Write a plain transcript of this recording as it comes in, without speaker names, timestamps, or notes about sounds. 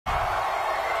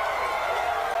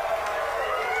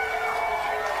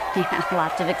Yeah,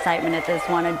 lots of excitement at this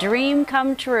one. A dream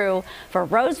come true for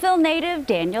Roseville native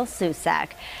Daniel Susac.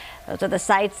 Those are the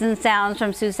sights and sounds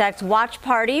from Susac's watch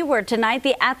party, where tonight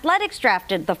the Athletics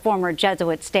drafted the former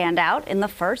Jesuit standout in the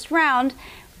first round,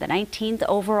 the 19th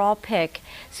overall pick.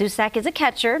 Susac is a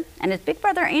catcher, and his big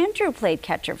brother Andrew played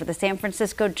catcher for the San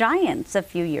Francisco Giants a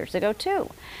few years ago, too.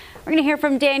 We're going to hear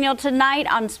from Daniel tonight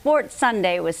on Sports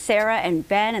Sunday with Sarah and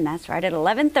Ben, and that's right at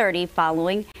 11:30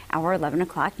 following our 11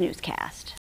 o'clock newscast.